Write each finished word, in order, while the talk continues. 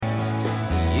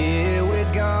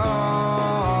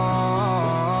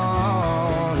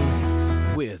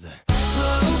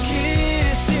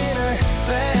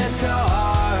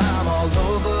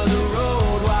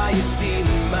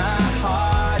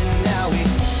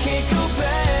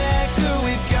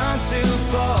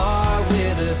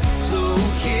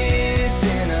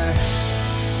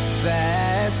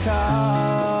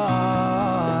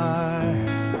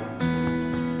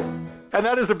And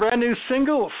that is a brand new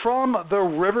single from the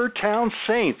Rivertown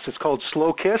Saints. It's called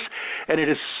Slow Kiss, and it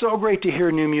is so great to hear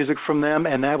new music from them,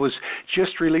 and that was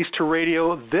just released to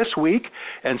radio this week,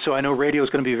 and so I know radio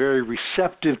is going to be very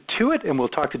receptive to it, and we'll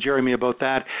talk to Jeremy about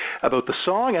that, about the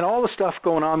song and all the stuff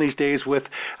going on these days with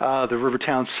the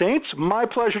Rivertown Saints. My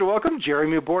pleasure to welcome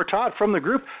Jeremy Bortot from the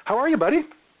group. How are you, buddy?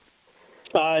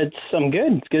 I'm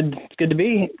good. It's good to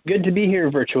be here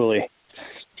virtually.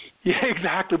 Yeah,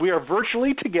 exactly. We are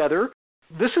virtually together.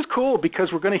 This is cool because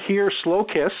we're going to hear Slow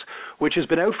Kiss, which has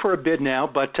been out for a bit now,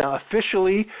 but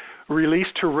officially released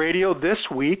to radio this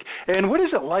week. And what is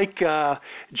it like,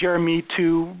 Jeremy,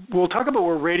 we'll talk about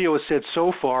what radio has said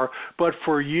so far, but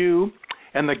for you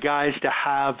and the guys to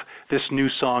have this new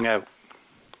song out?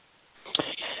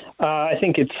 I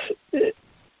think it's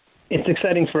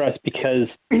exciting for us because,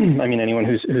 anyone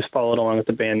who's followed along with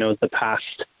the band knows the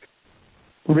past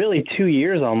really 2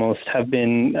 years almost have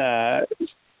been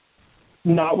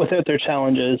not without their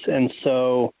challenges. And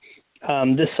so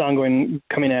this song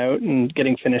coming out and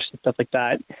getting finished and stuff like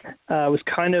that was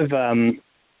kind of us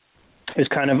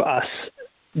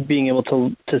being able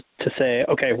to say,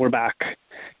 okay, we're back.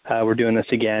 We're doing this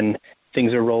again.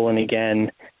 Things are rolling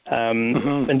again.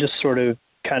 And just sort of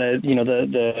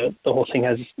the whole thing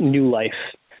has new life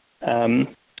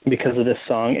because of this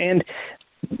song. And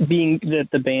being that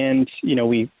the band,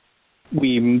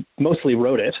 we mostly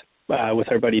wrote it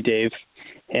with our buddy Dave,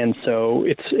 and so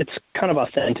it's kind of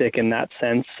authentic in that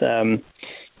sense. In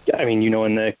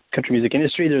the country music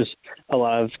industry, there's a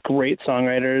lot of great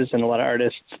songwriters and a lot of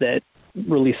artists that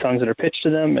release songs that are pitched to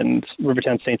them, and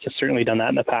Rivertown Saints has certainly done that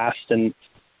in the past. And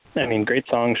great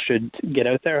songs should get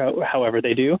out there however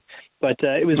they do. But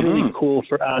it was really cool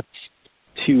for us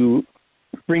to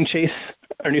bring Chase,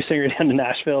 our new singer, down to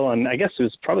Nashville, and I guess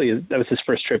that was his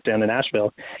first trip down to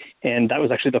Nashville, and that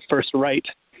was actually the first write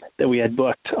that we had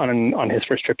booked on his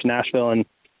first trip to Nashville, and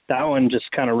that one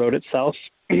just kind of wrote itself.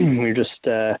 we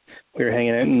were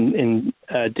hanging out in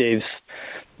Dave's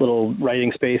little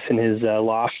writing space in his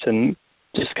loft, and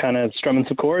just kind of strumming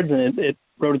some chords, and it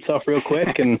wrote itself real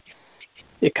quick, and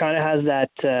it kind of has that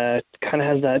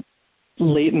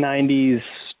late 90s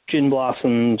Gin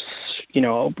Blossoms,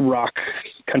 rock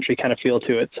country kind of feel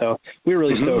to it. So we were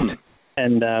really stoked.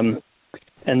 And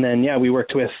then, we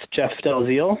worked with Jeff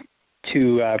Delzeal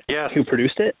who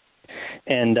produced it.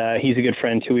 And he's a good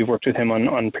friend too. We've worked with him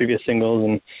on previous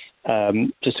singles,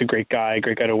 and just a great guy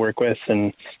to work with.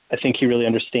 And I think he really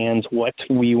understands what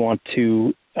we want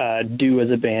to do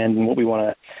as a band and what we want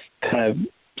to kind of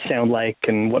sound like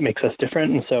and what makes us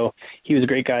different. And so he was a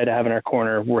great guy to have in our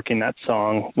corner working that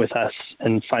song with us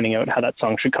and finding out how that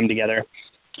song should come together.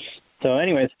 So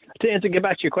anyways, to get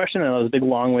back to your question, I know it was a big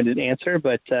long-winded answer,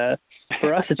 but for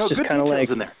us, it's just kind of like,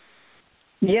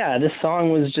 this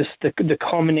song was just the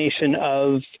culmination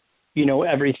of,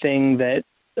 everything that,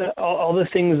 all the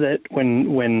things that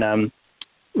when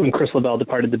Chris LaBelle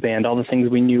departed the band, all the things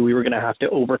we knew we were going to have to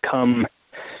overcome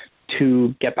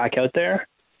to get back out there.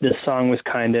 This song was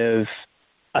kind of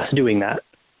us doing that.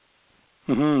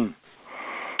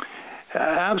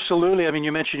 Absolutely.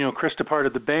 You mentioned, Chris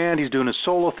departed the band. He's doing a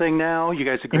solo thing now. You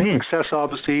guys had great success,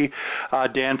 obviously.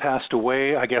 Dan passed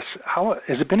away. I guess,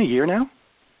 has it been a year now?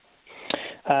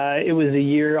 It was a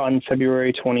year on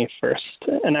February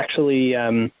 21st. And actually,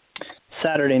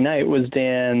 Saturday night was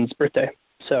Dan's birthday.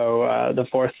 So the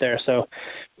 4th there. So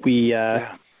we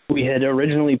had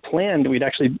originally planned, we'd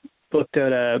actually booked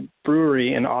out a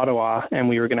brewery in Ottawa, and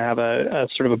we were going to have a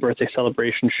sort of a birthday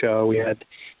celebration show. We had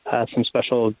some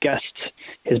special guests.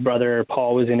 His brother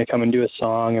Paul was going to come and do a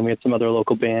song, and we had some other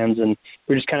local bands, and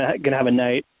we were just kind of going to have a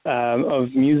night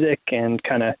of music and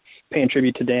kind of paying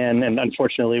tribute to Dan. And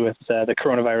unfortunately, with the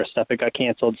coronavirus stuff, it got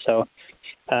canceled. So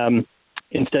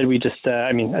instead, we just,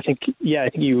 I think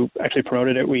you actually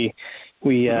promoted it. We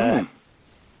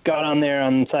got on there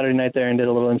on Saturday night there and did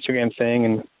a little Instagram thing,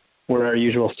 and we're our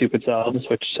usual stupid selves,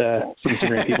 which seems to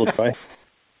bring people joy.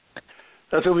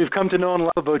 That's what we've come to know and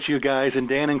love about you guys, and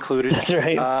Dan included. That's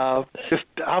right. Just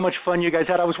how much fun you guys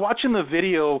had. I was watching the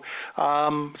video.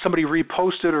 Somebody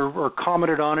reposted or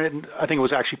commented on it, and I think it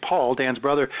was actually Paul, Dan's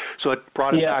brother, so it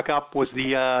brought it back up, was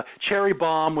the Cherry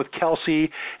Bomb with Kelsey,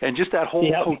 and just that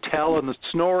whole hotel and the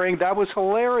snoring. That was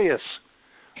hilarious.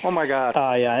 Oh, my God.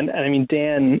 And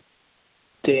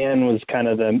Dan was kind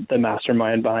of the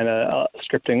mastermind behind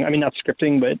scripting. Not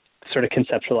scripting, but sort of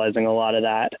conceptualizing a lot of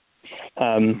that.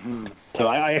 So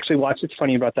I actually watched, it's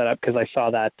funny you brought that up because I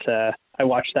saw that, I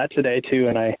watched that today too.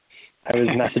 And I was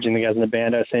messaging the guys in the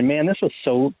band. I was saying, man, this was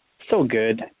so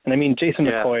good. And Jason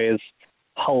McCoy is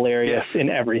hilarious in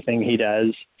everything he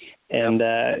does. And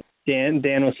Dan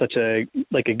was such a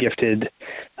gifted,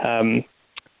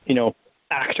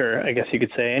 actor, I guess you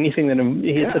could say. Anything that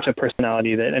he had such a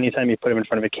personality that anytime you put him in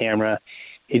front of a camera,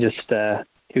 he was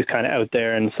kind of out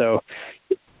there. And so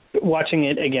watching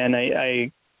it again,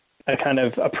 I kind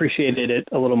of appreciated it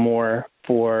a little more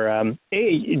for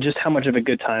just how much of a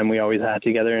good time we always had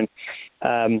together,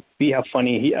 and B, how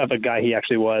funny of a guy he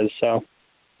actually was. So.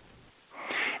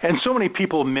 And so many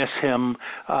people miss him,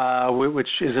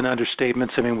 which is an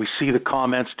understatement. I mean, we see the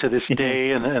comments to this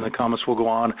day, and the comments will go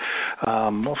on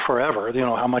forever.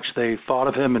 How much they thought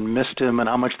of him and missed him, and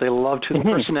how much they loved his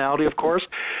personality, of course.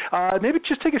 Maybe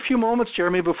just take a few moments,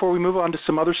 Jeremy, before we move on to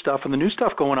some other stuff and the new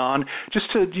stuff going on,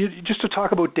 just to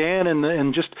talk about Dan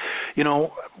and just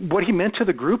what he meant to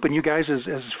the group and you guys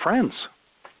as friends.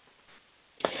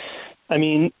 I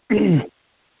mean.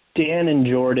 Dan and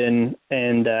Jordan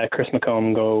and Chris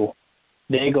McComb go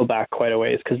back quite a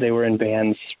ways because they were in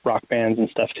bands, rock bands and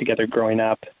stuff together growing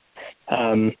up.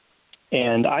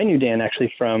 And I knew Dan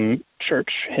actually from church.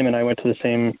 Him and I went to the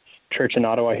same church in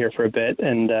Ottawa here for a bit,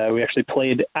 and we actually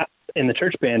played in the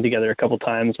church band together a couple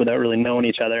times without really knowing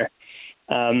each other.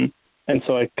 And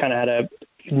so I kind of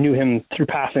knew him through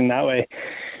passing that way.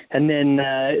 And then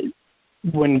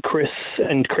when Chris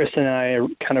and I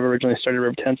kind of originally started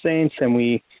Rivertown Saints, and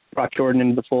we brought Jordan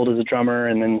into the fold as a drummer,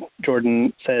 and then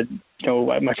Jordan said,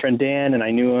 my friend Dan, and I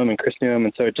knew him, and Chris knew him,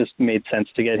 and so it just made sense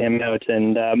to get him out.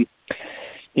 And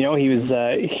he was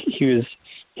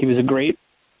a great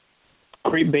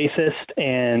bassist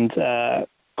and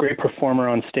great performer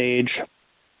on stage,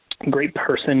 great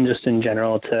person just in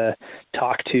general to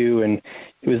talk to, and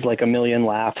it was like a million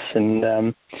laughs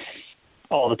and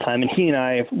all the time. And he and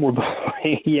I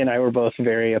were both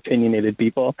very opinionated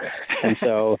people, and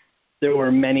so there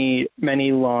were many,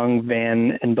 many long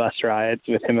van and bus rides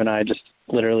with him and I just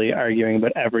literally arguing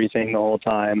about everything the whole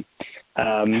time,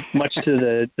 much to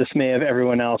the dismay of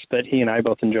everyone else, but he and I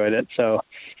both enjoyed it. So,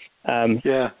 and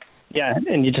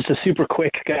you're just a super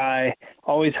quick guy,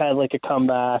 always had like a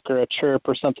comeback or a chirp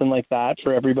or something like that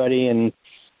for everybody. And,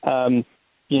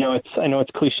 I know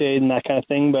it's cliched and that kind of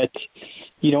thing, but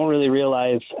you don't really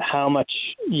realize how much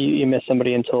you miss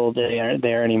somebody until they aren't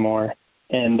there anymore.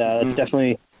 And it's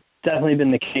definitely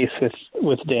been the case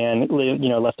with Dan.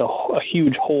 Left a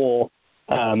huge hole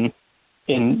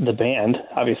in the band,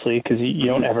 obviously, because you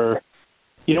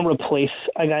don't replace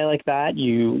a guy like that.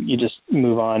 You just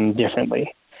move on differently,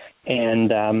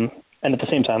 and at the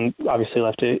same time, obviously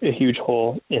left a huge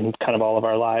hole in kind of all of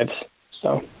our lives.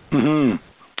 So.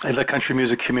 And the country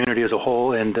music community as a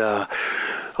whole, and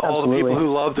all the people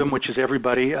who loved him, which is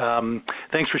everybody.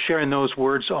 Thanks for sharing those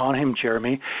words on him,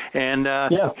 Jeremy. And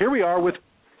here we are with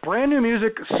brand new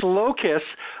music, Slow Kiss.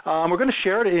 We're going to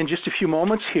share it in just a few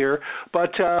moments here,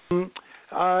 but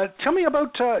tell me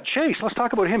about Chase. Let's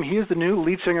talk about him. He is the new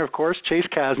lead singer, of course, Chase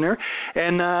Kasner,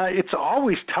 and it's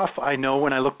always tough, I know,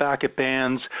 when I look back at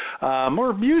bands,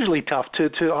 or usually tough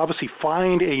to obviously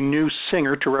find a new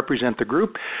singer to represent the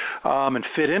group and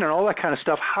fit in and all that kind of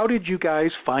stuff. How did you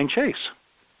guys find Chase?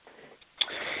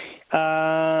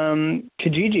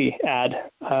 Kijiji ad.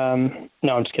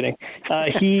 No, I'm just kidding.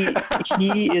 He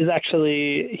is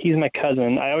actually, he's my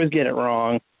cousin. I always get it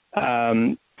wrong.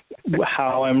 I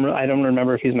don't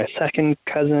remember if he's my second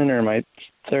cousin or my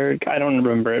third. I don't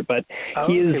remember it, but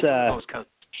he is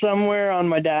somewhere on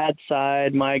my dad's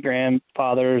side, my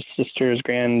grandfather's sister's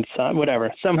grandson,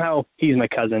 whatever. Somehow he's my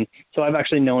cousin. So I've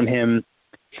actually known him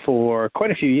for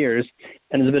quite a few years,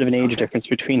 and there's a bit of an age difference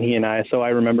between he and I. So I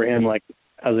remember him like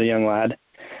as a young lad.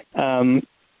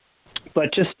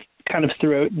 But just kind of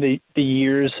throughout the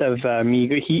years of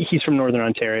me, he's from Northern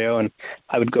Ontario, and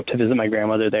I would go up to visit my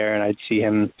grandmother there, and I'd see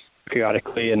him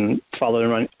periodically and follow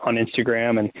him on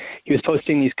Instagram. And he was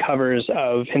posting these covers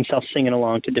of himself singing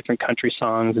along to different country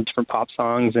songs and different pop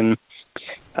songs. And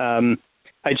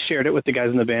I'd shared it with the guys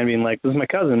in the band, being like, this is my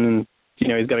cousin, and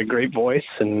he's got a great voice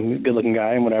and good looking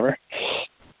guy and whatever.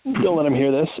 Don't let him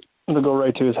hear this. It'll go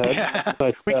right to his head. Yeah,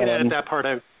 but we can edit that part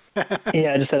out.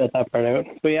 Yeah, I just edit that part out.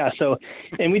 But yeah, so,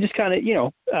 and we just kind of,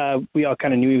 we all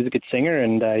kind of knew he was a good singer,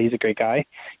 and he's a great guy.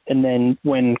 And then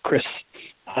when Chris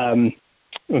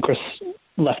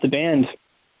left the band,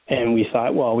 and we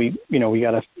thought, well, we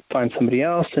got to find somebody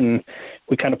else, and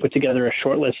we kind of put together a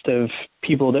short list of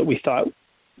people that we thought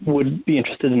would be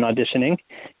interested in auditioning.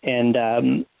 And,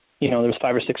 there was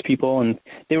 5 or 6 people, and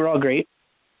they were all great.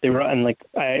 They were, and like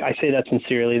I say that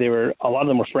sincerely, a lot of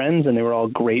them were friends, and they were all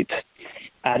great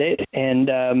at it. And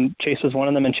Chase was one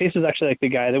of them. And Chase was actually like the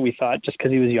guy that we thought, just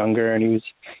because he was younger and he was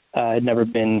had never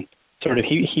been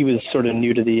he was sort of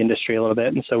new to the industry a little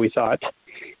bit, and so we thought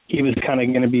he was kind of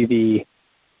going to be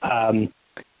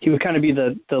he would kind of be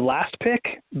the last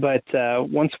pick, but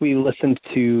once we listened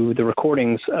to the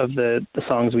recordings of the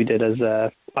songs we did as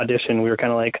a audition, we were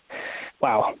kind of like,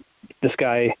 wow, this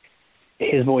guy,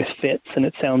 his voice fits and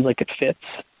it sounds like it fits.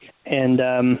 And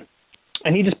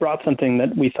he just brought something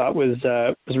that we thought was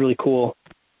really cool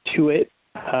to it.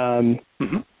 And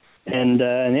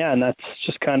that's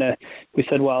just kind of, we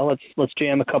said, well, let's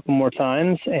jam a couple more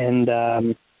times. And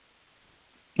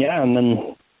and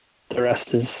then the rest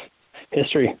is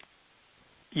history.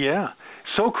 Yeah,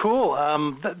 so cool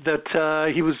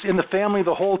that he was in the family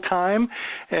the whole time,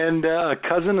 and a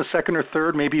cousin, a second or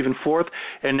third, maybe even fourth,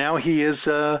 and now he is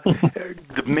the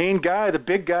main guy, the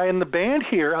big guy in the band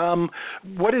here.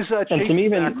 What is Chase's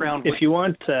background? If you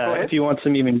want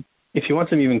some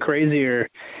even crazier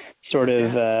sort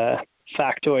of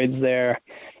factoids there,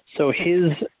 so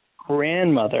his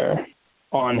grandmother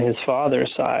on his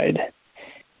father's side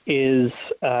is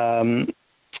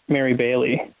Mary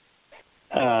Bailey,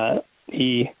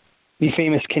 the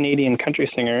famous Canadian country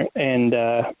singer and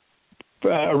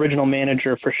original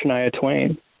manager for Shania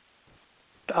Twain.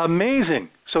 Amazing.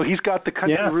 So he's got the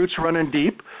country roots running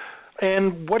deep.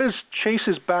 And what is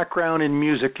Chase's background in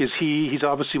music? He's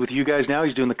obviously with you guys now.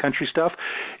 He's doing the country stuff.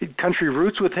 Country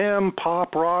roots with him,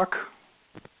 pop, rock?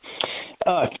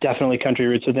 Definitely country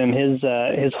roots with him.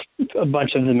 A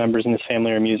bunch of the members in his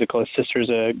family are musical. His sister's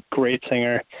a great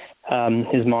singer.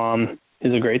 His mom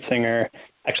is a great singer.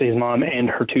 Actually, his mom and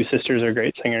her two sisters are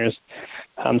great singers.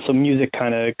 So music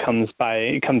kind of comes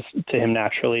to him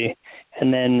naturally.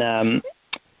 And then,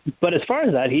 but as far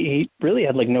as that, he really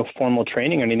had like no formal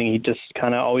training or anything. He just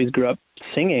kind of always grew up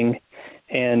singing,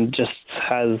 and just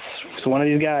he's one of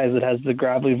these guys that has the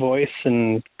gravelly voice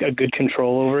and a good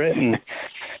control over it and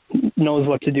knows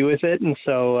what to do with it. And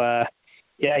so,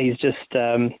 he's just,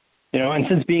 and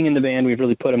since being in the band, we've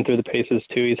really put him through the paces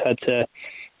too. He's had to,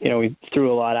 we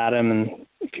threw a lot at him, and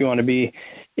if you want to be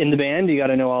in the band, you got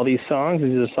to know all these songs.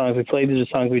 These are the songs we play. These are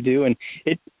the songs we do. And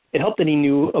it helped that he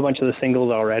knew a bunch of the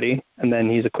singles already, and then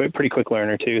he's a pretty quick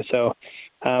learner too. So,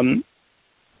 so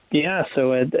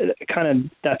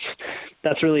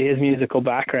that's really his musical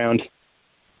background.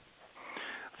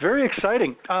 Very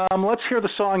exciting. Let's hear the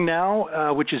song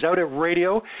now, which is out at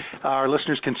radio. Our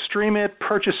listeners can stream it,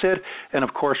 purchase it, and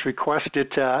of course request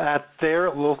it at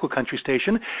their local country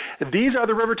station. These are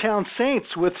the Rivertown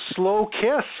Saints with Slow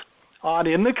Kiss on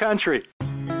In the Country.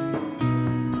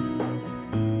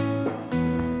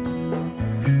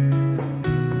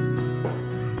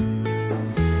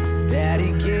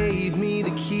 Daddy gave me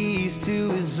the keys to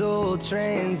his old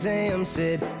Trans Am,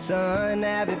 said, son,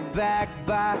 have it back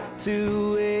by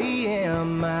 2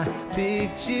 a.m. I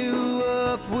picked you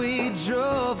up, we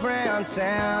drove round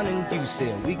town, and you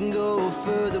said we can go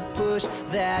further, push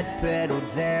that pedal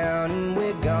down, and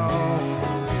we're gone.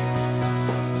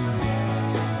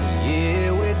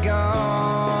 Yeah, we're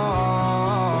gone.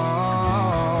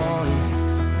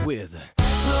 With a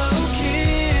slow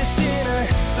kiss in a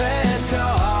fast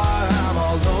car, I'm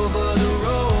all over the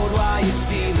road while you're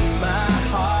stealing my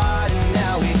heart. And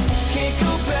now we can't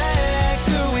go back,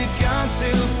 or we've gone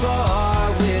too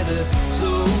far. With a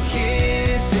slow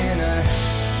kiss in a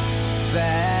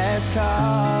fast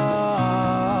car.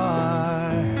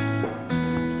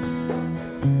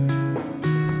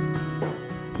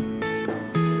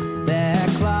 That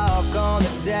clock on the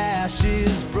dash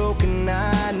is broken,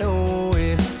 I know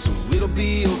it, so it'll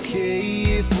be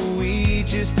okay if we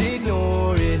just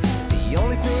ignore it. The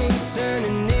only thing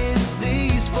turning is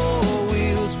these 4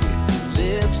 wheels, with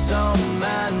your lips on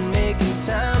mine, making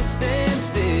time stand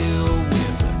still.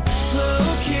 With a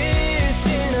slow kiss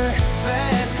in a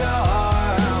fast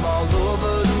car, I'm all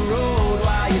over the road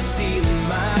while you're stealing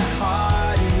my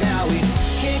heart. And now we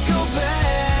can't go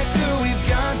back, or we've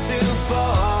gone too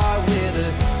far. With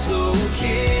a slow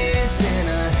kiss in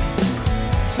a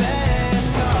fast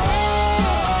car.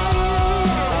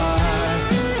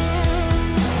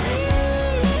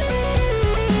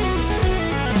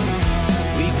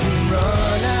 We can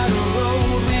run out of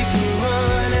road, we can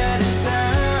run out of time.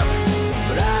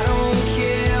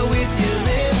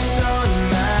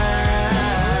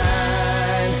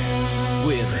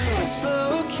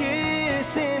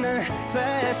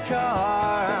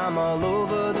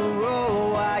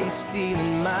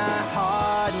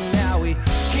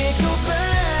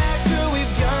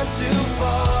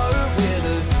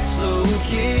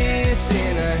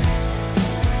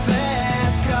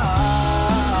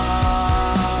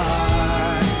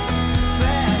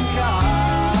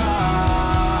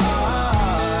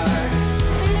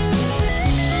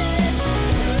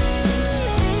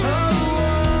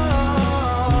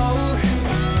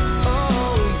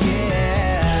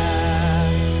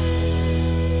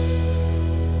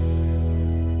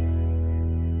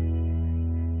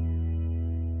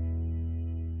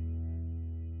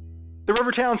 The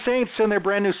Rivertown Saints and their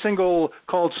brand new single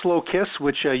called Slow Kiss,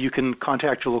 which you can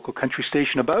contact your local country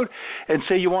station about and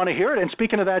say you want to hear it. And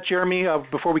speaking of that, Jeremy,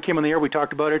 before we came on the air, we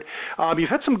talked about it. You've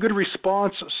had some good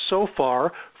response so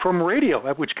far from radio,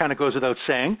 which kind of goes without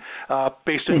saying,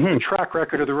 based on the track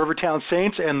record of the Rivertown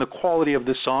Saints and the quality of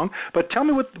this song. But tell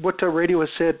me what radio has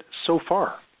said so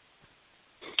far.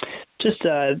 Just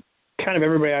kind of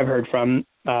everybody I've heard from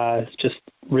just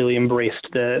really embraced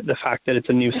the fact that it's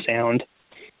a new sound.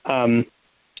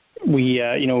 We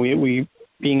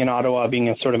being in Ottawa, being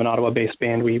a sort of an Ottawa-based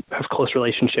band, we have close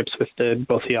relationships with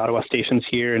both the Ottawa stations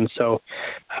here, and so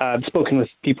I've spoken with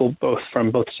people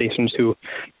from both stations who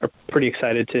are pretty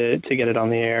excited to get it on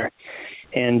the air.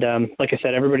 And like I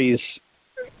said, everybody's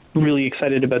really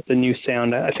excited about the new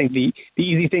sound. I think the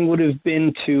easy thing would have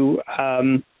been to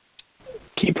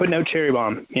keep putting out Cherry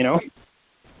Bomb,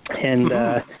 and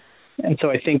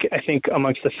so I think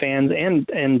amongst the fans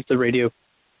and the radio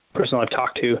person I've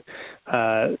talked to,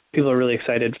 people are really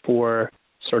excited for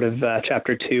sort of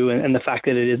Chapter 2 and the fact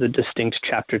that it is a distinct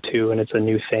Chapter 2 and it's a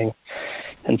new thing.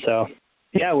 And so,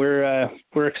 yeah, we're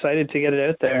excited to get it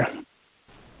out there.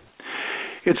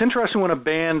 It's interesting when a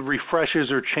band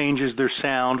refreshes or changes their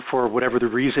sound for whatever the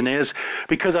reason is,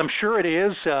 because I'm sure it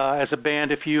is, as a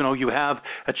band, if you have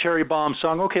a Cherry Bomb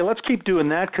song, okay, let's keep doing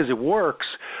that because it works.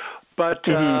 But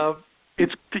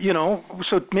it's,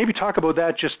 so maybe talk about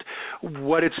that, just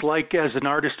what it's like as an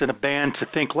artist in a band to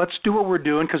think, let's do what we're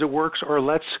doing because it works, or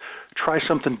let's try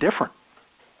something different.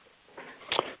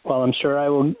 Well, I'm sure I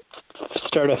will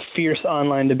start a fierce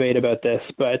online debate about this,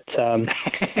 but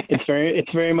it's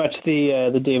very much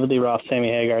the David Lee Roth, Sammy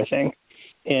Hagar thing.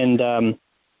 And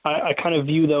I kind of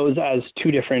view those as two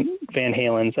different Van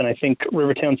Halens, and I think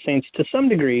Rivertown Saints to some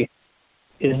degree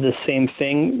is the same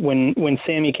thing. When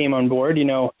Sammy came on board,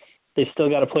 they still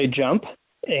got to play Jump,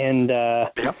 and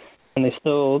and they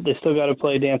still got to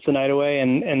play Dance the Night Away,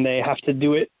 and they have to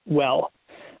do it well.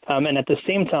 And at the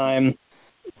same time,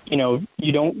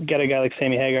 you don't get a guy like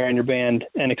Sammy Hagar in your band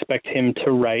and expect him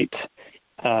to write,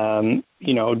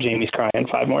 Jamie's Crying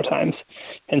 5 more times.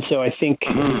 And so I think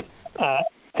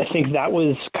that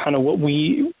was kind of what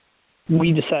we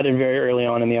decided very early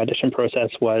on in the audition process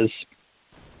was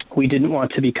we didn't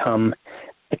want to become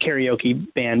a karaoke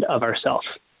band of ourselves,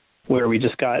 where we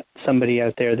just got somebody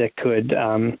out there that could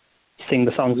sing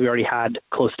the songs we already had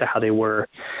close to how they were.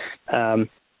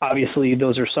 Obviously,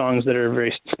 those are songs that are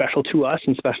very special to us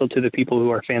and special to the people who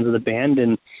are fans of the band,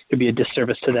 and it would be a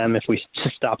disservice to them if we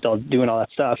just stopped doing all that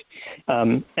stuff.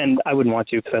 And I wouldn't want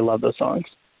to because I love those songs.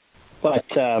 But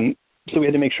so we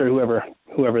had to make sure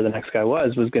whoever the next guy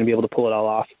was going to be able to pull it all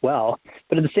off well.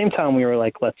 But at the same time, we were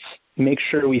like, let's make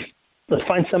sure let's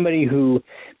find somebody who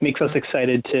makes us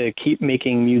excited to keep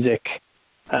making music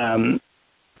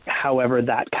however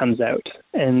that comes out.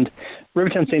 And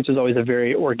Rivertown Saints was always a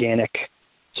very organic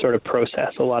sort of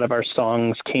process. A lot of our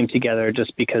songs came together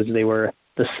just because they were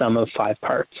the sum of 5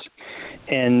 parts.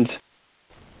 And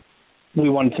we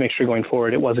wanted to make sure going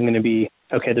forward it wasn't going to be,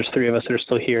 okay, there's 3 of us that are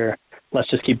still here. Let's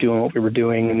just keep doing what we were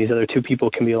doing, and these other 2 people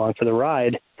can be along for the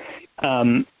ride.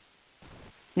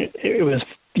 It was,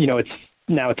 it's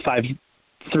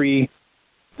 3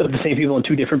 of the same people and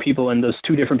 2 different people, and those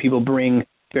 2 different people bring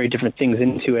very different things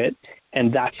into it.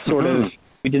 And that's sort of,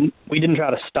 we didn't try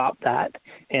to stop that.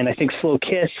 And I think Slow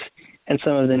Kiss and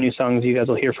some of the new songs you guys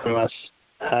will hear from us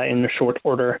in the short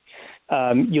order,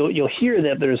 you'll hear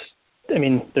that there's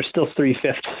still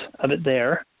 3/5 of it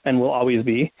there, and will always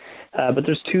be, but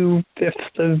there's 2/5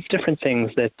 of different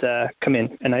things that come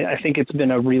in. And I think it's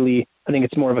been I think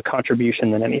it's more of a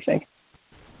contribution than anything.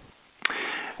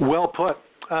 Well put.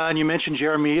 And you mentioned,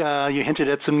 Jeremy, you hinted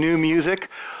at some new music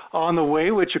on the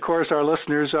way, which, of course, our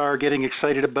listeners are getting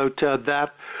excited about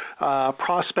that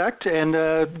prospect. And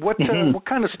what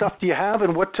kind of stuff do you have,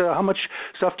 and how much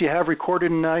stuff do you have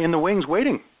recorded in the wings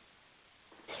waiting?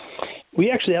 We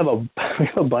actually have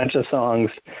a bunch of songs,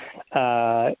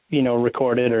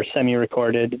 recorded or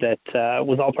semi-recorded that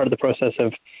was all part of the process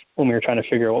of when we were trying to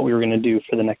figure out what we were going to do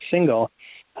for the next single.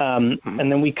 And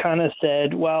then we kind of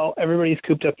said, well, everybody's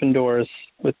cooped up indoors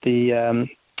with the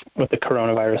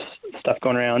coronavirus stuff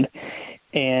going around,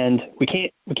 and we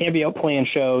can't be out playing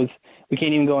shows. We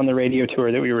can't even go on the radio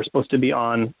tour that we were supposed to be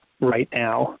on right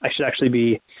now. I should actually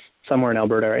be somewhere in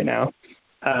Alberta right now.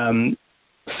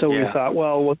 So we thought,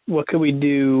 well, what could we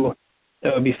do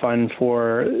that would be fun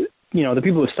for, the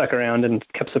people who stuck around and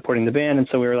kept supporting the band. And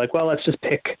so we were like, well, let's just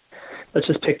pick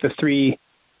the 3,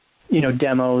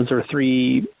 demos or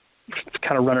 3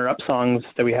 kind of runner-up songs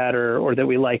that we had or that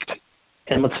we liked,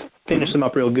 and let's finish them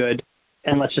up real good,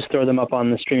 and let's just throw them up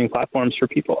on the streaming platforms for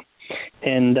people.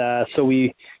 And so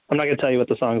we I'm not going to tell you what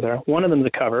the songs are. One of them is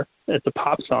a cover. It's a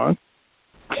pop song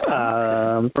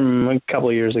from a couple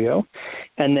of years ago.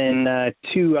 And then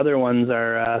two other ones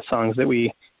are songs that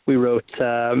we wrote.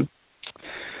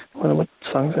 What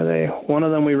songs are they? One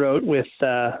of them we wrote with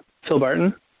Phil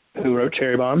Borton, who wrote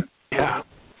Cherry Bomb. Yeah,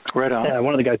 right on. Yeah,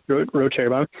 one of the guys wrote Cherry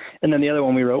Bomb. And then the other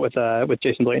one we wrote with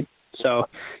Jason Blaine. So,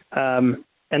 and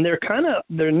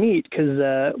they're neat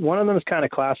because one of them is kind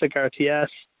of classic RTS.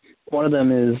 One of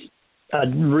them is a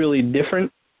really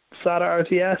different Sada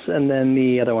RTS, and then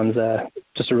the other one's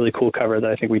just a really cool cover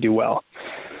that I think we do well.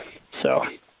 So.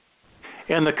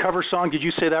 And the cover song, did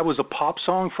you say that was a pop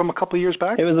song from a couple of years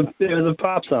back? It was a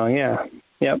pop song, yeah.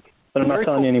 Yep. But I'm not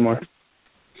telling you anymore.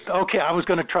 Okay, I was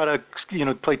going to try to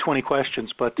play 20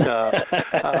 questions, but but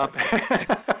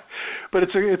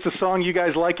it's a song you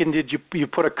guys like, and did you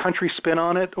put a country spin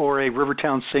on it or a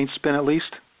Rivertown Saints spin at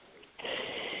least?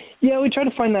 Yeah, we try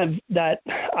to find that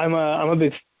I'm a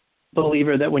big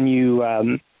believer that when you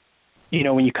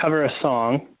when you cover a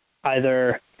song,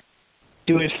 either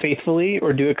do it faithfully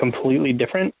or do it completely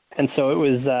different. And so it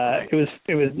was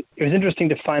interesting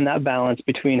to find that balance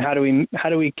between how do we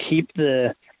keep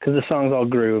because the song's all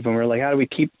groove, and we're like, how do we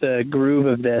keep the groove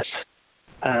of this,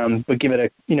 but give it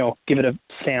a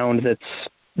sound that's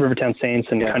Rivertown Saints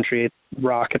and country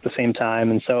rock at the same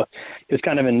time. And so it was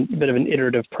kind of a bit of an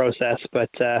iterative process, but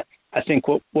I think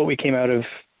what we came out with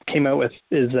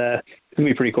is going to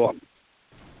be pretty cool.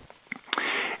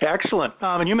 Excellent.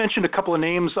 And you mentioned a couple of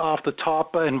names off the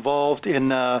top involved in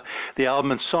the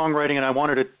album and songwriting, and I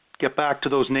wanted to get back to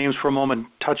those names for a moment and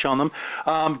touch on them.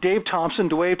 Dwayne Thompson,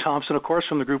 of course,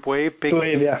 from the group Wave, big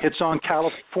hit song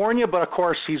California, but of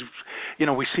course he's,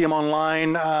 we see him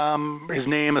online, his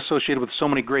name associated with so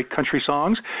many great country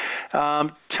songs.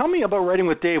 Tell me about writing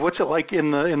with Dave. What's it like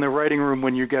in the writing room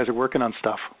when you guys are working on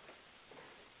stuff?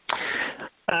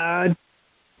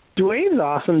 Dwayne's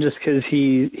awesome just because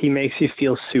he makes you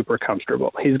feel super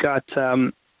comfortable. He's got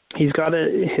his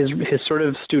sort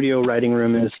of studio writing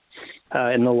room is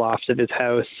in the loft of his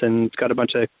house, and it's got a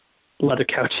bunch of leather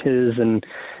couches, and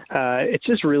it's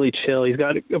just really chill. He's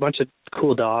got a bunch of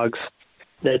cool dogs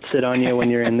that sit on you when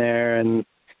you're in there, and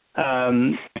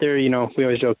they're we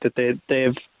always joke that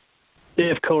they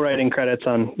have co-writing credits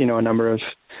on a number of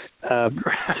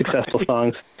successful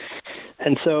songs.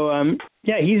 And so,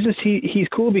 he's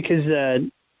cool because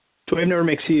Dwayne never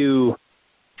makes you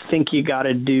think you got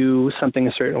to do something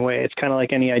a certain way. It's kind of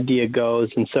like any idea goes.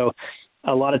 And so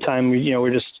a lot of time,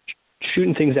 we're just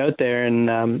shooting things out there.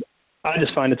 And I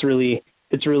just find it's really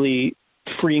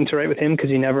freeing to write with him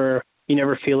because you never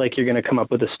feel like you're going to come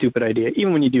up with a stupid idea,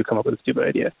 even when you do come up with a stupid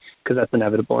idea, because that's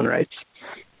inevitable in rights.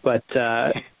 But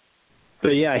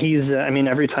yeah, he's,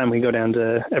 every time we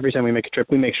make a trip,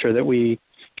 we make sure that we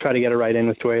try to get a ride in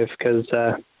with Dwayne because,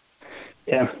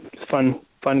 fun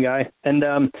guy. And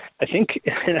I think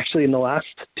actually in the last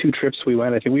two trips we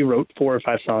went, I think we wrote 4 or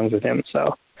 5 songs with him.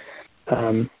 So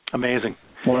amazing.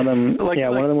 One of them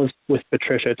was with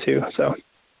Patricia too. So.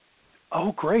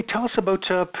 Oh, great. Tell us about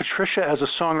Patricia as a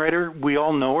songwriter. We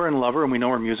all know her and love her, and we know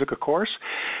her music, of course,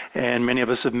 and many of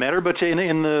us have met her. But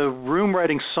in the room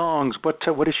writing songs,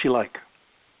 what is she like?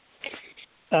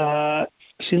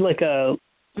 She's like a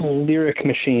lyric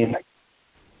machine.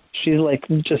 She's like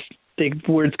just big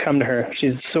words come to her.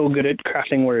 She's so good at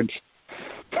crafting words.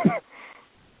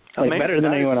 Better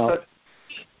than anyone else.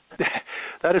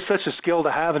 That is such a skill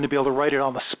to have, and to be able to write it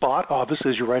on the spot,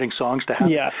 obviously, as you're writing songs to have.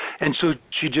 Yeah. And so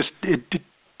she just, it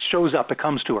shows up, it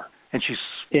comes to her. And she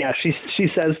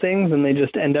says things, and they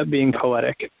just end up being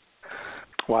poetic.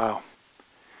 Wow.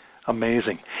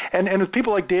 Amazing. And with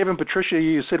people like Dave and Patricia,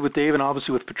 you said with Dave and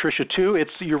obviously with Patricia too,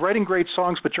 you're writing great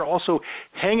songs, but you're also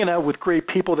hanging out with great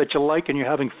people that you like and you're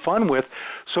having fun with.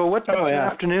 So what's the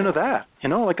afternoon of that?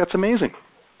 That's amazing.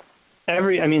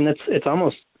 It's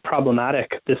almost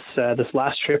problematic. This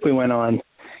last trip we went on,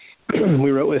 we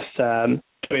wrote with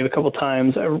Dave a couple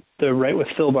times. The write with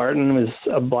Phil Borton was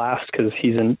a blast because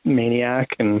he's a maniac,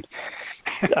 and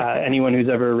anyone who's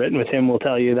ever written with him will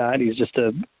tell you that he's just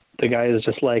the guy is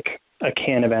just like a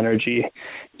can of energy,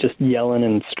 just yelling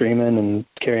and screaming and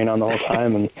carrying on the whole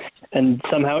time, and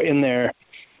somehow in there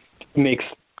makes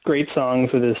great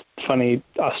songs with his funny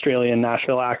Australian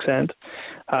Nashville accent.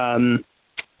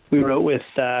 We wrote with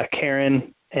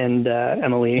Karen and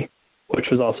Emily, which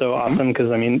was also awesome because,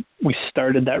 we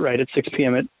started that right at 6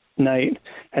 p.m. at night,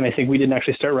 and I think we didn't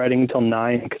actually start writing until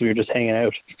 9 because we were just hanging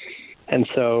out. And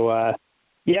so,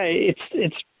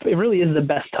 it really is the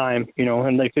best time,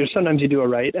 and like there's sometimes you do a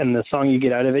write and the song you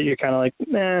get out of it, you're kind of like,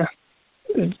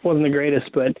 it wasn't the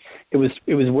greatest, but it was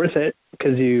worth it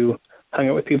because you hung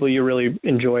out with people you really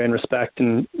enjoy and respect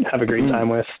and have a great time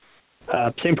with.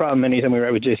 Same problem anytime we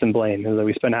write with Jason Blaine, is that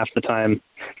we spend half the time.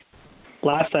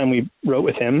 Last time we wrote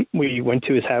with him, we went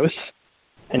to his house,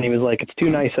 and he was like, "It's too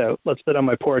nice out. Let's sit on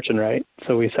my porch and write."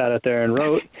 So we sat out there and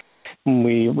wrote.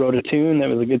 We wrote a tune that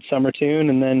was a good summer tune,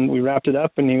 and then we wrapped it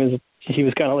up, and he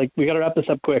was kind of like, "We got to wrap this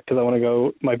up quick because I want to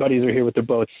go. My buddies are here with their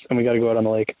boats, and we got to go out on the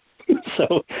lake."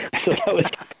 so that was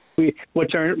what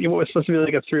was supposed to be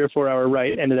like a 3 or 4 hour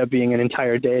write ended up being an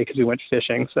entire day because we went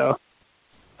fishing. So,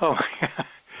 oh,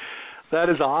 that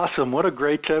is awesome! What a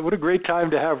great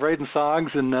time to have writing songs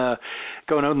and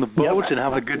going out in the boat and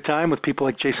having a good time with people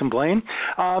like Jason Blaine.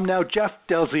 Now, Jeff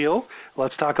Delzeel,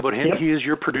 let's talk about him. Yep. He is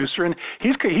your producer, and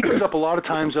he comes up a lot of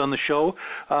times on the show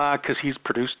because he's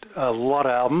produced a lot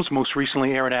of albums. Most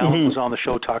recently, Aaron Allen was on the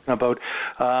show talking about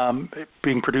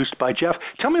being produced by Jeff.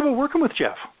 Tell me about working with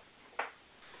Jeff.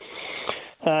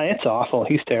 It's awful.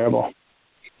 He's terrible.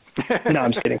 No,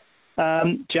 I'm just kidding.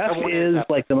 Jeff is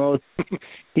like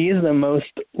he's the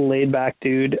most laid back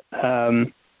dude. I've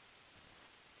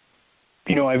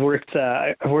worked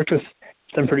with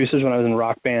some producers when I was in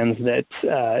rock bands that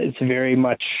it's very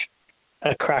much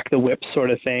a crack the whip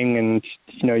sort of thing. And,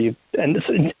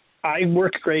 I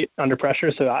work great under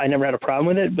pressure, so I never had a problem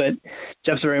with it, but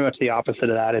Jeff's very much the opposite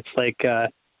of that. It's like,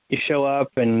 you show up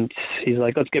and he's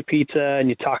like, "Let's get pizza," and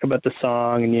you talk about the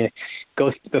song, and you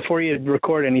go before you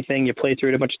record anything, you play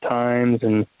through it a bunch of times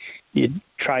and you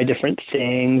try different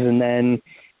things, and then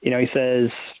he says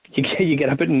you get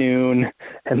up at noon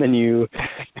and then you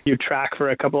track for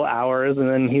a couple of hours, and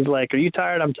then he's like, "Are you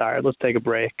tired? I'm tired. Let's take a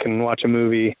break and watch a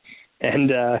movie."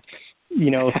 And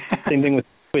same thing with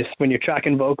when you're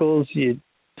tracking vocals, you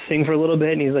sing for a little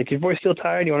bit and he's like, "Your voice still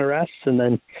tired? You want to rest?" And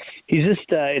then he's just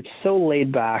it's so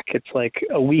laid back. It's like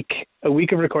a week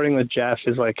of recording with Jeff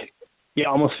is like you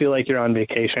almost feel like you're on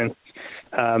vacation,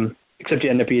 except you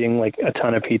end up eating like a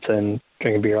ton of pizza and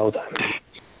drinking beer all the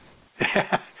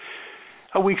time.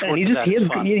 A week's worth. He's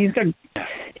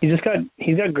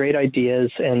got great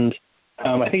ideas, and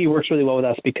I think he works really well with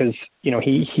us because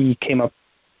he came up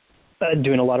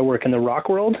doing a lot of work in the rock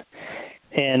world,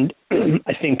 and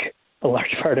I think a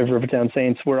large part of Rivertown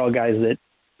Saints, we're all guys that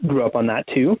grew up on that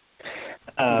too.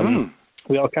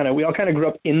 We all kind of grew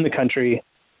up in the country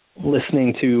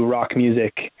listening to rock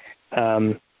music,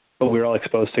 but we were all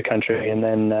exposed to country. And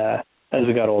then as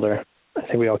we got older, I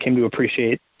think we all came to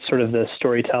appreciate sort of the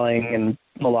storytelling and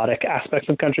melodic aspects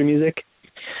of country music.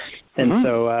 And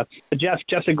so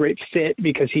Jeff's a great fit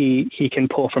because he can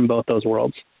pull from both those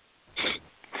worlds.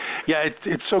 Yeah,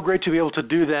 it's so great to be able to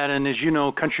do that. And as you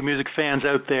know, country music fans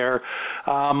out there,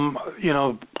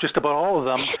 just about all of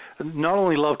them, not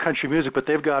only love country music, but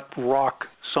they've got rock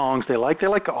songs they like. They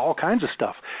like all kinds of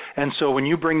stuff. And so when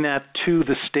you bring that to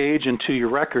the stage and to your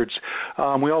records,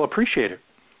 we all appreciate it.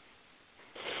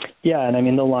 Yeah, and I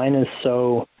mean, the line is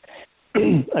so,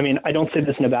 I don't say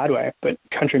this in a bad way, but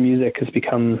country music has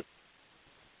become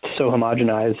so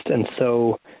homogenized and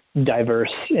so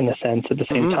diverse in a sense. At the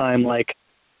same time, like,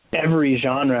 every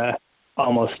genre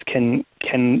almost can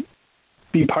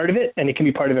be part of it, and it can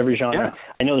be part of every genre.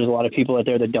 Yeah. I know there's a lot of people out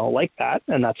there that don't like that,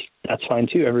 and that's fine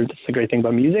too. That's the great thing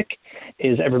about music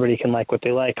is everybody can like what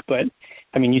they like. But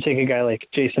I mean, you take a guy like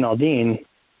Jason Aldean,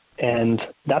 and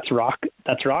that's rock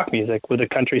music with a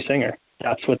country singer.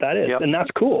 That's what that is, and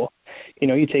that's cool.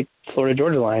 You take Florida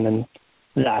Georgia Line, and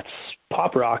that's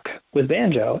pop rock with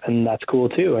banjo, and that's cool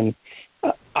too. And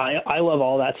I love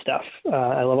all that stuff.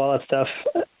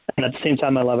 And at the same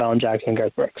time, I love Alan Jackson and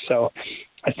Garth Brooks. So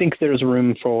I think there's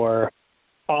room for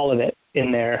all of it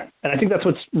in there. And I think that's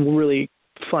what's really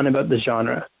fun about the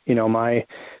genre. My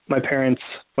parents,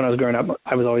 when I was growing up,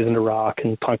 I was always into rock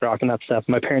and punk rock and that stuff.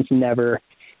 My parents never,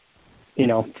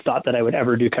 thought that I would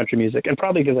ever do country music. And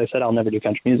probably because I said I'll never do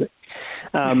country music.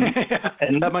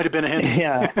 And that might have been a hint.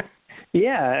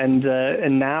 Yeah.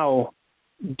 And now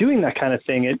doing that kind of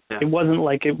thing, it wasn't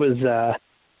like it was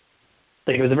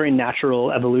it was a very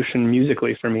natural evolution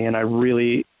musically for me, and I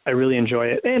really enjoy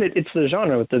it. And it's the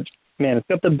genre it's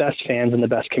got the best fans and the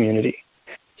best community.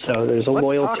 So there's a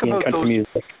loyalty in country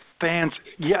music. Fans,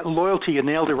 loyalty, you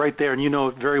nailed it right there, and you know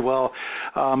it very well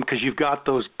because you've got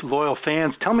those loyal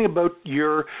fans. Tell me about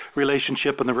your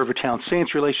relationship and the Rivertown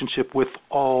Saints relationship with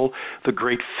all the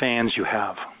great fans you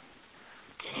have.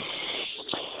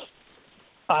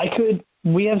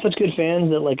 We have such good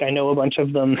fans that I know a bunch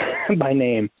of them by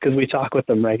name because we talk with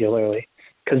them regularly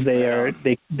because they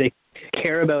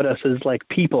care about us as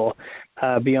people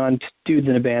beyond dudes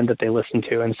in a band that they listen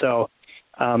to. And so,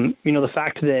 the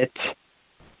fact that,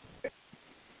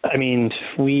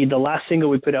 the last single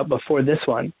we put out before this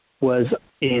one was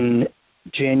in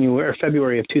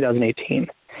February of 2018.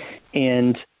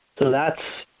 And so that's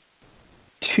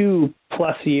 2+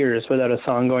 years without a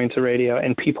song going to radio,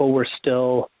 and people were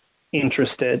still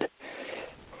interested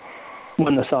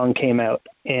when the song came out.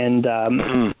 And,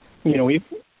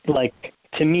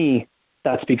 to me,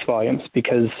 that speaks volumes,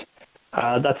 because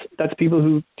that's people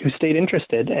who stayed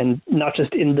interested, and not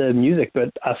just in the music, but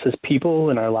us as people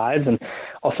in our lives. And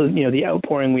also, the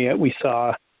outpouring we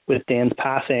saw with Dan's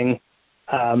passing,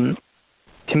 to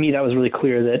me, that was really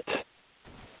clear that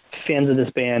fans of this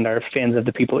band are fans of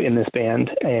the people in this band.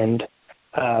 And,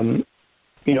 and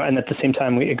at the same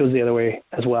time, it goes the other way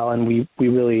as well. And we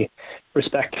really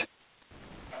respect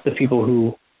the people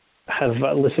who have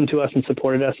listened to us and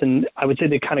supported us. And I would say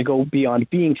they kind of go beyond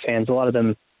being fans. A lot of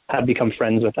them have become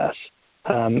friends with us.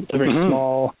 It's a very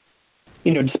small,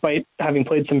 despite having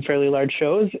played some fairly large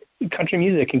shows, country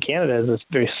music in Canada is a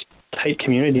very tight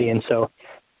community. And so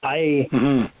I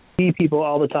see people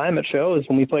all the time at shows.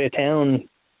 When we play a town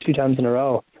 2 times in a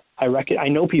row, I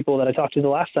know people that I talked to the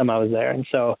last time I was there. And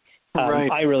so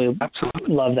I really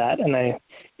love that. And I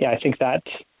think that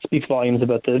speaks volumes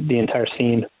about the entire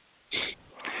scene.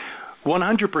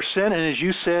 100%, and as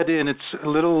you said, and it's a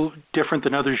little different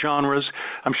than other genres.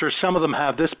 I'm sure some of them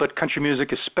have this, but country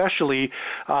music especially,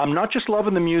 not just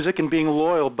loving the music and being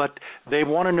loyal, but they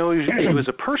want to know you as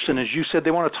a person. As you said,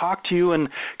 they want to talk to you and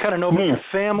kind of know about your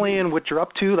family and what you're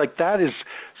up to. Like, that is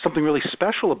something really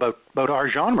special about our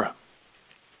genre.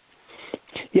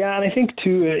 Yeah, and I think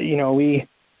too,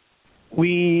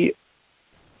 we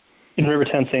in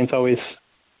Rivertown Saints always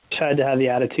tried to have the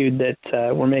attitude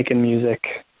that we're making music.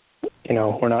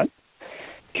 We're not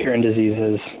curing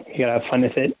diseases. You gotta have fun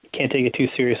with it. Can't take it too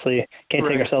seriously. Can't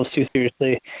take ourselves too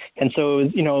seriously. And so,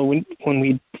 when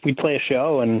we'd play a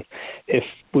show, and if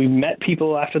we met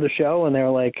people after the show and they were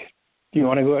like, do you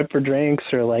want to go out for drinks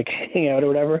or like hang out or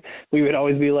whatever, we would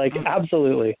always be like,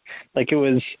 absolutely. Like, it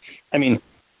was,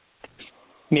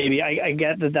 maybe I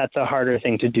get that that's a harder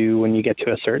thing to do when you get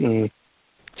to a certain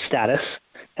status,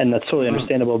 and that's totally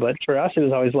understandable. But for us, it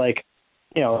was always like,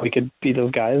 we could be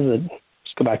those guys that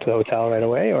just go back to the hotel right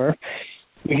away, or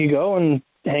we could go and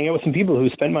hang out with some people who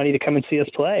spent money to come and see us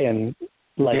play. And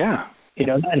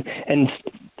and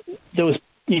those,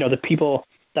 the people,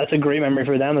 that's a great memory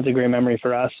for them. That's a great memory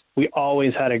for us. We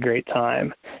always had a great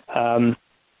time.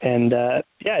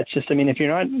 It's just, if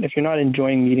you're not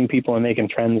enjoying meeting people and making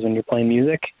friends when you're playing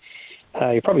music,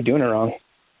 you're probably doing it wrong.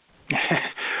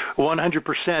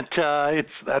 100%.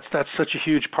 That's such a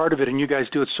huge part of it, and you guys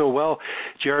do it so well,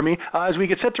 Jeremy. As we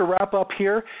get set to wrap up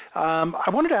here, I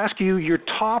wanted to ask you your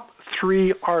top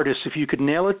 3 artists, if you could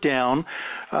nail it down,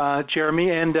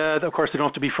 Jeremy. And of course, they don't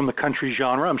have to be from the country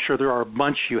genre. I'm sure there are a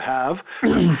bunch you have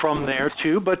from there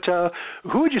too. But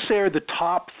who would you say are the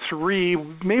top 3?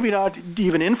 Maybe not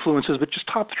even influences, but just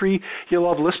top 3 you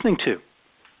love listening to.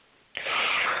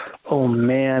 Oh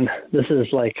man, this is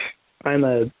like, I'm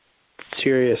a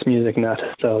serious music nut,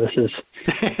 so this is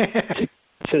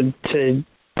to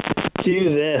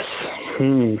do this.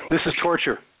 This is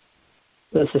torture.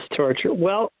 This is torture.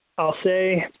 Well, I'll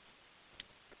say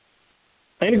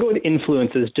I'm going to go with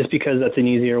influences, just because that's an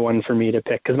easier one for me to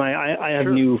pick, because I have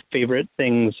new favorite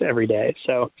things every day.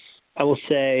 So I will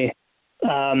say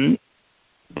Van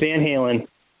Halen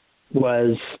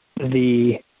was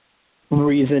the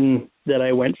reason that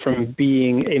I went from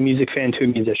being a music fan to a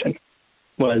musician.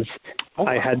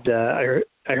 I heard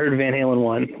Van Halen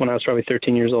 1 when I was probably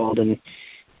 13 years old, and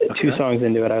 2 songs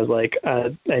into it, I was like,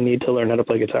 I need to learn how to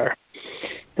play guitar.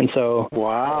 And so that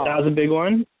was a big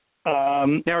one.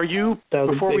 Now, are you,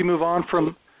 before we move on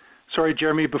from Van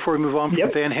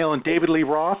Halen, David Lee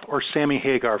Roth or Sammy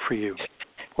Hagar for you,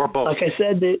 or both? Like I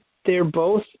said, they're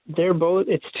both,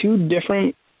 it's 2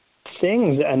 different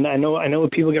things. And I know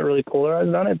people get really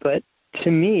polarized on it, but to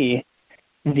me,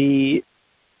 the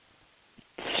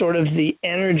sort of the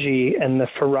energy and the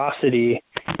ferocity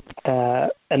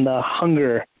and the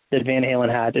hunger that Van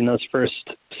Halen had in those first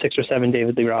 6 or 7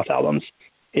 David Lee Roth albums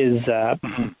is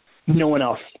no one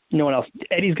else.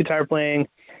 Eddie's guitar playing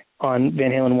on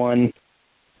Van Halen 1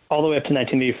 all the way up to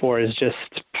 1984 is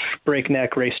just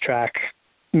breakneck racetrack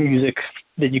music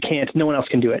that no one else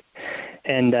can do it.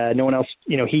 And no one else,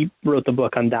 he wrote the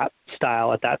book on that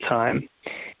style at that time.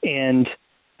 And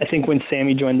I think when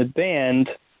Sammy joined the band,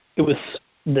 it was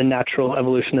the natural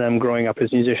evolution of them growing up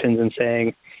as musicians and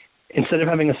saying, instead of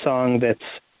having a song that's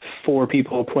 4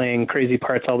 people playing crazy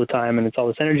parts all the time and it's all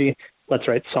this energy, let's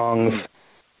write songs,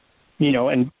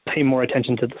 and pay more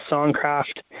attention to the song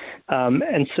craft.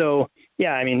 And so,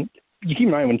 you keep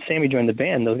in mind when Sammy joined the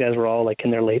band, those guys were all like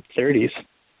in their late 30s,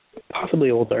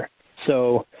 possibly older.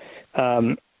 So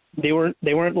they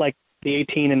weren't like the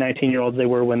 18 and 19-year-olds they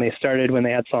were when they started, when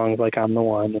they had songs like I'm the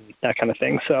One and that kind of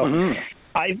thing. So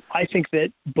I think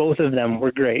that both of them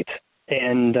were great.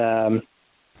 And,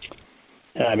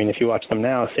 I mean, if you watch them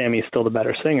now, Sammy's still the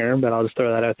better singer, but I'll just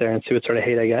throw that out there and see what sort of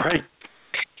hate I get. Right.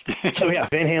 So, yeah,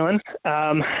 Van Halen.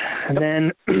 And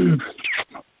then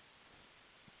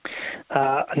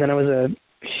I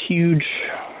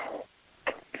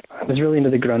was really into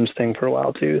the grunge thing for a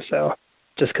while, too, so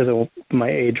just because of my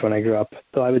age when I grew up.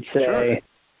 So I would say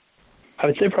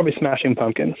probably Smashing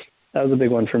Pumpkins. That was a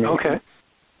big one for me. Okay.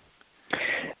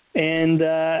 And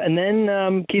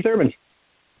then Keith Urban.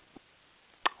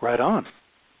 Right on.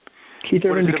 Keith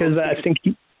Urban, because I think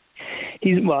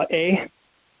he's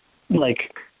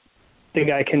like the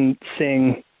guy can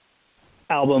sing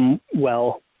album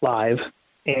well live,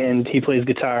 and he plays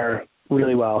guitar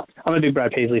really well. I'm a big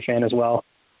Brad Paisley fan as well,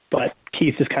 but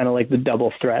Keith is kind of like the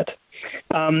double threat.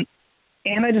 And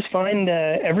I just find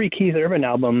every Keith Urban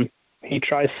album, he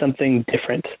tries something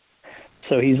different.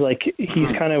 So he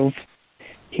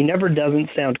never doesn't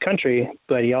sound country,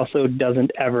 but he also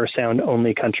doesn't ever sound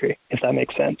only country, if that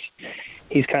makes sense.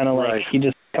 He's kind of like, he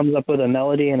just comes up with a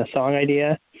melody and a song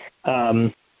idea,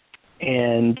 and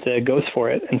goes for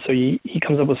it. And so he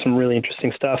comes up with some really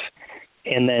interesting stuff.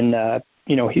 And then,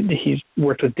 he's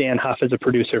worked with Dan Huff as a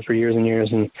producer for years and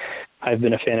years, and I've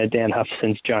been a fan of Dan Huff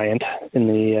since Giant in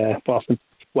the since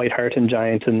Whiteheart and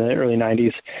Giant in the early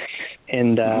 90s.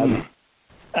 And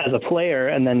as a player,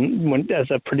 and then as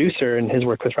a producer, and his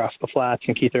work with Rascal Flatts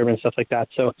and Keith Urban and stuff like that.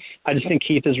 So I just think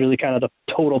Keith is really kind of the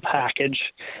total package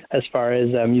as far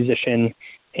as a musician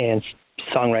and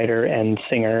songwriter and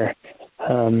singer.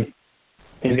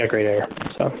 He's got great hair.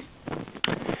 So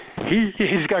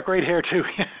he's got great hair too.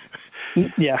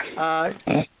 Yeah.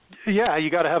 Yeah, you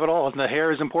got to have it all, and the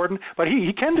hair is important. But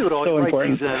he can do it all. So right.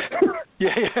 important.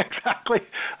 Yeah, exactly.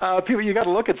 People, you got to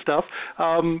look at stuff.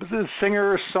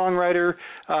 Singer, songwriter,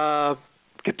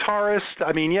 guitarist.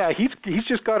 I mean, yeah, he's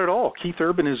just got it all. Keith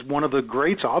Urban is one of the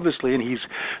greats, obviously, and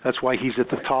that's why he's at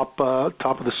the top of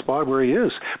the spot where he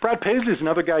is. Brad Paisley is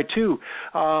another guy too.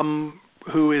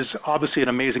 Who is obviously an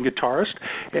amazing guitarist,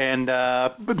 and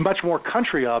but much more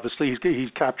country. Obviously, he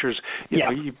captures. You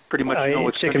know, you pretty much know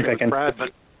it's chicken picking. Brad, but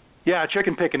yeah,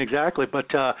 chicken picking exactly. But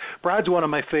Brad's one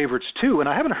of my favorites too, and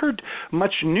I haven't heard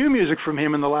much new music from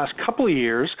him in the last couple of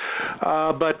years.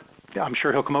 But I'm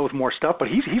sure he'll come out with more stuff. But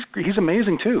he's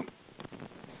amazing too.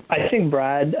 I think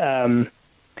Brad.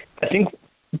 I think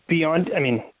beyond. I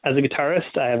mean, as a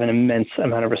guitarist, I have an immense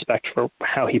amount of respect for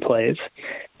how he plays.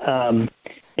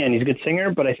 And he's a good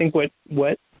singer, but I think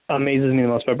what amazes me the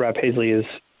most about Brad Paisley is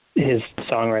his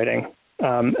songwriting.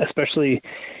 Especially,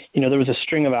 there was a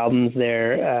string of albums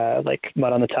there, like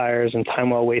Mud on the Tires and Time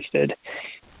Well Wasted,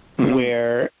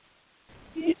 where,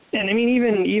 and I mean,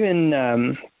 even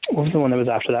what was the one that was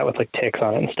after that with like Ticks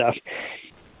on it and stuff?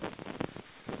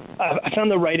 I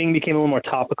found the writing became a little more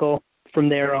topical from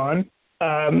there on,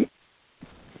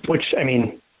 which, I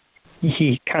mean,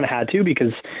 he kind of had to,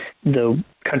 because the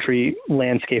country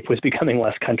landscape was becoming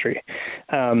less country.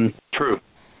 True.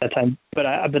 That time, but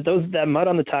that Mud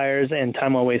on the Tires and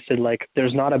Time Well Wasted, like,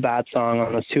 there's not a bad song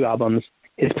on those two albums.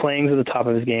 His playing's at the top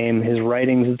of his game. His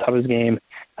writing's at the top of his game.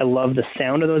 I love the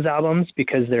sound of those albums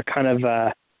because they're kind of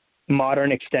a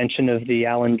modern extension of the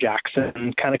Alan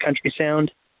Jackson kind of country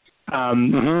sound.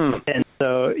 And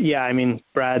so, yeah, I mean,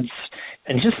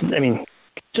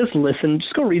 just listen,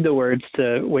 just go read the words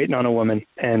to Waiting on a Woman,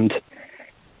 and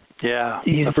yeah,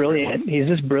 he's brilliant. He's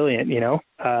just brilliant,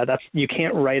 you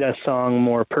can't write a song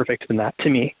more perfect than that, to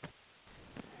me.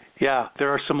 Yeah, there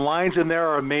are some lines in there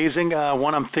are amazing.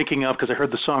 One I'm thinking of, because I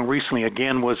heard the song recently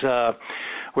again, was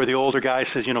where the older guy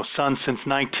says, son, since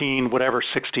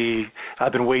 60,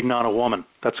 I've been waiting on a woman.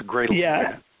 That's a great line.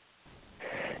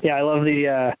 Yeah, I love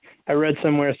I read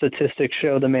somewhere statistics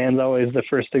show the man's always the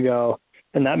first to go.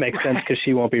 And that makes sense because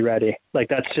she won't be ready. Like,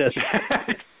 that's just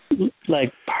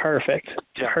like perfect.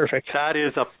 Yeah, perfect. That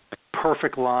is a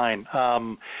perfect line.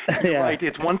 Yeah. Right.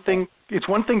 It's one thing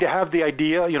to have the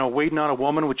idea, waiting on a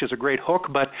woman, which is a great hook,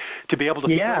 but to be able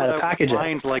to package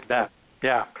lines like that.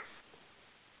 Yeah.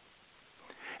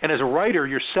 And as a writer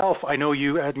yourself, I know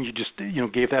you just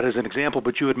gave that as an example,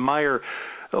 but you admire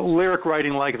lyric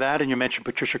writing like that, and you mentioned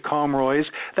Patricia Comroy's,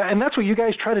 and that's what you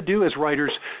guys try to do as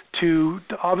writers.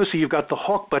 Obviously you've got the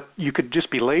hook, but you could just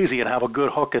be lazy and have a good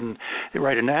hook and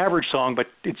write an average song, but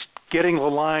it's getting the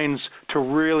lines to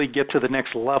really get to the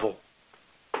next level.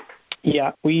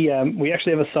 Yeah, we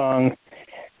actually have a song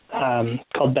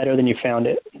called Better Than You Found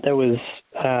It. That was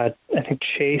I think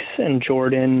Chase and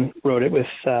Jordan wrote it with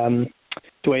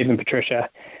Dwayne and Patricia,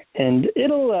 and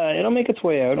it'll make its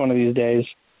way out one of these days.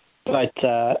 But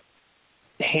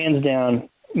hands down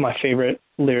my favorite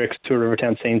lyrics to a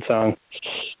Rivertown Saints song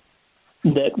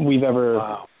that we've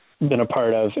ever been a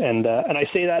part of. And I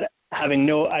say that having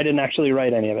I didn't actually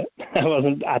write any of it. I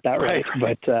wasn't at that rate,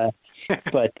 but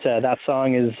that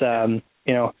song is,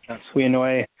 we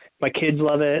annoy, my kids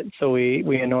love it. So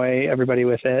we annoy everybody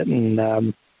with it.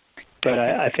 And, but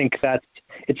I think that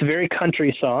it's a very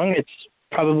country song. It's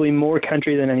probably more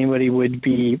country than anybody would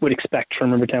expect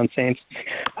from Rivertown Saints.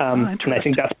 And I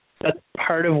think that's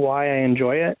part of why I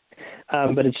enjoy it.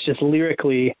 But it's just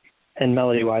lyrically and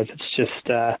melody-wise, it's just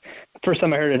the first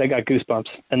time I heard it, I got goosebumps,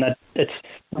 and that it's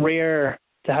rare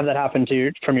to have that happen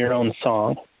from your own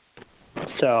song.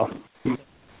 So.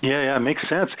 Yeah, it makes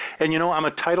sense. And, I'm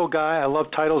a title guy. I love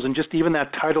titles, and just even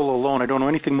that title alone, I don't know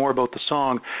anything more about the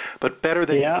song, but better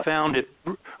than you found it.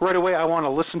 Right away, I want to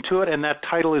listen to it, and that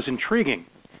title is intriguing.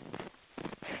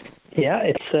 Yeah,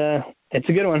 it's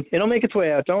a good one. It'll make its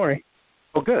way out. Don't worry.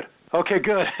 Oh, good. Okay,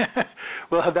 good.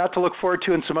 We'll have that to look forward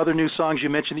to and some other new songs you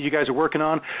mentioned that you guys are working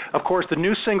on. Of course, the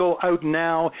new single out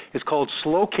now is called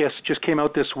Slow Kiss. It just came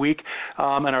out this week,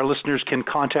 and our listeners can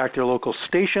contact their local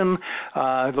station,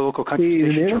 the local country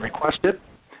station to request it.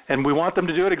 And we want them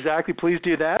to do it exactly. Please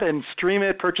do that and stream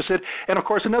it, purchase it. And, of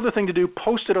course, another thing to do,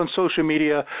 post it on social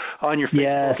media, on your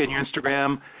Facebook and your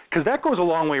Instagram, because that goes a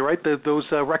long way, right, those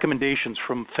recommendations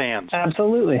from fans.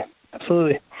 Absolutely.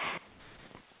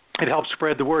 It helps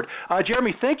spread the word.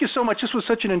 Jeremy, thank you so much. This was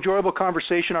such an enjoyable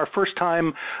conversation, our first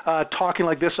time talking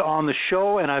like this on the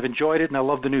show, and I've enjoyed it, and I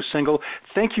love the new single.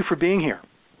 Thank you for being here.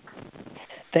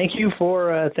 Thank you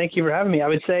for having me. I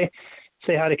would say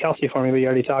hi to Kelsey for me, but you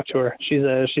already talked to her. She's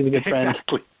a good friend.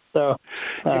 Exactly. So,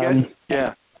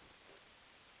 yeah.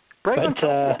 Brag on Kelsey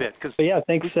a bit. But yeah,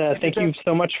 thanks. Thank you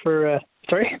so much for.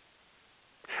 Sorry.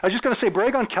 I was just going to say,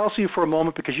 brag on Kelsey for a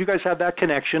moment, because you guys have that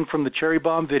connection from the Cherry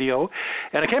Bomb video.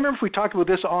 And I can't remember if we talked about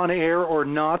this on air or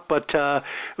not, but I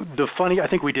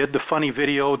think we did, the funny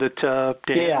video that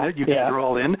you guys are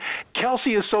all in.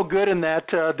 Kelsey is so good in that,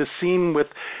 the scene with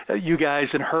you guys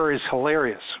and her is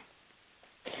hilarious.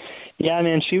 Yeah,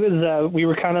 man, she was, we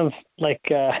were kind of like,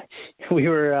 we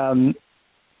were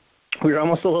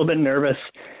almost a little bit nervous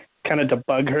kind of to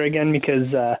bug her again, because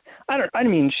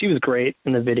she was great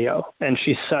in the video, and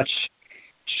she's such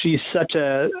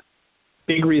a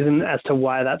big reason as to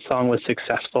why that song was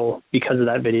successful, because of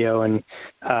that video and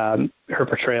her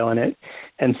portrayal in it.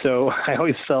 And so I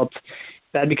always felt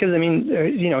bad, because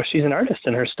she's an artist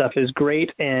and her stuff is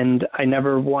great, and I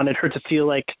never wanted her to feel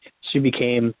like she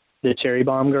became the Cherry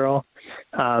Bomb girl.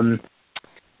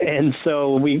 And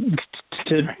so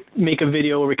to make a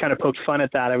video where we kind of poked fun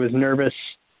at that, I was nervous.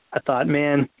 I thought,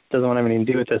 man, doesn't want to have anything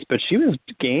to do with this, but she was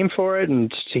game for it,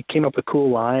 and she came up with cool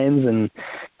lines, and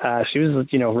she was,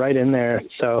 right in there.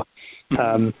 So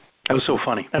that was so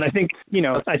funny. And I think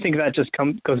that just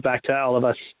goes back to all of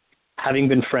us having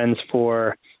been friends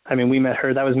for. We met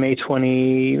her. That was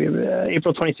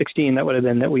April 2016. That would have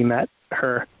been that we met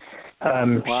her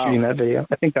shooting that video.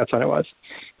 I think that's when it was.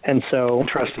 And so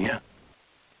interesting, yeah.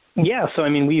 Yeah. So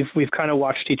we've kind of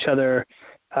watched each other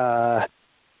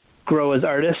grow as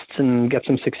artists and get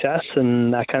some success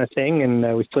and that kind of thing.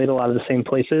 And we've played a lot of the same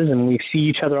places, and we see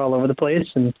each other all over the place.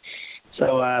 And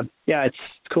so, it's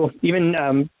cool. Even,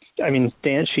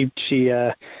 Dan, she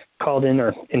called in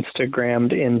or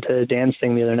Instagrammed into Dan's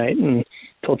thing the other night and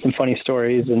told some funny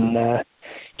stories, and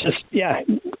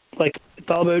it's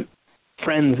all about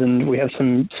friends, and we have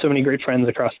so many great friends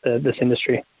across this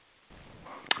industry.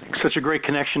 Such a great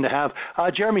connection to have.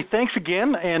 Jeremy, thanks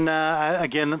again. And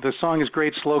again, the song is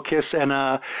great, Slow Kiss,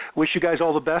 and wish you guys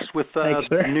all the best with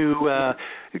new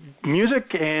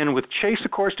music, and with Chase,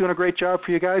 of course, doing a great job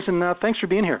for you guys. And thanks for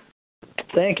being here.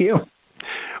 Thank you.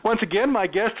 Once again, my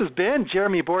guest has been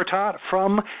Jeremy Bortot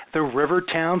from the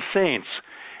Rivertown Saints.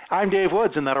 I'm Dave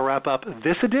Woods, and that'll wrap up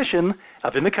this edition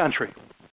of In the Country.